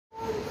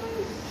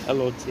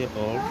Hello dear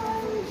all,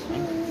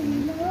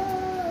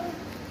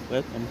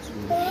 welcome to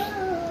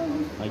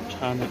my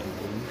channel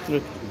again.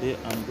 Today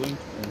I'm going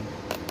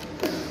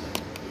to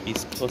be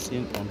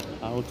discussing on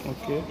how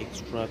to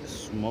extract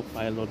small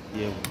pilot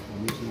bearing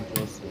using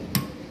just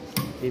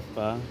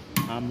paper,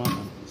 hammer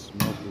and a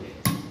small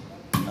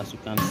blade. As you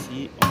can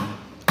see on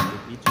the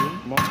video,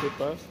 More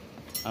papers.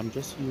 I'm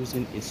just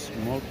using a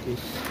small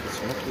piece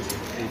of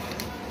paper,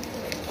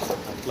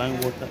 applying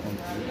water on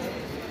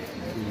it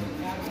to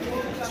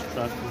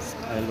extract this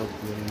pilot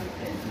bearing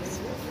from this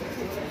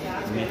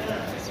metal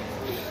as you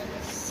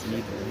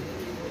see there.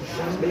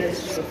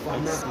 It's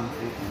quite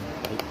simple and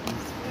quite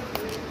easy.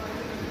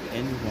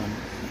 Anyone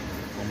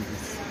from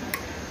this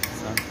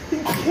sample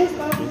just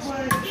easy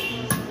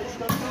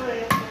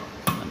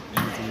and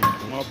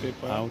easy More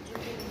paper. how to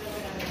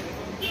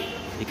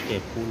take a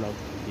pull out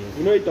the bearing.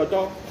 You know it,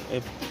 Toto?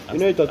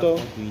 After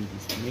doing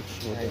this, make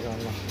sure that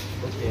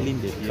clean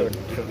the bearing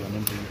if you are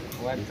not doing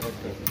this.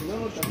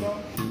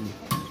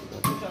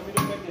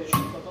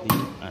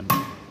 Clean and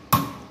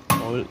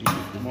oil it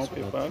again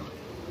so that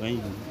when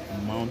you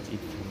mount it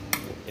to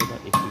whatever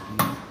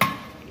equipment,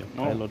 your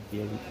pilot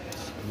bearing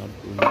is not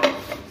going to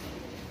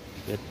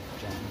get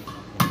jammed.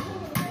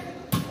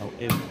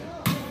 However,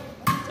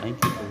 thank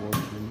you for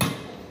watching.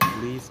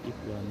 Please, if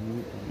you are new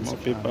on this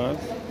channel,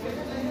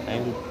 I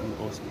will do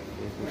also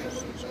favor to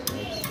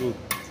subscribe so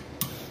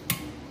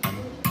and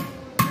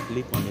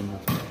click on the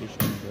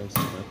notification bell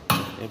so that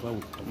whatever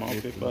we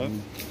upload to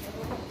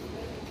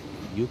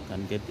you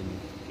can get the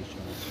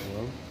notification as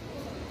well.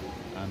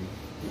 And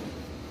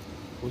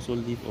also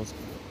leave us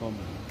a comment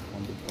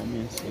on the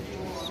comment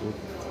section so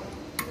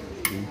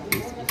that in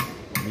case if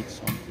you need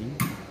something,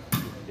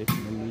 you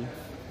definitely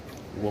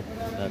work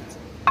with that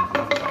in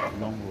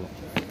the long run.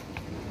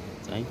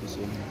 Thank you so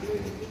much for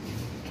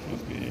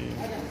watching.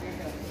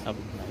 Have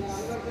a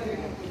nice day.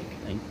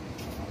 Thank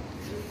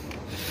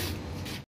you.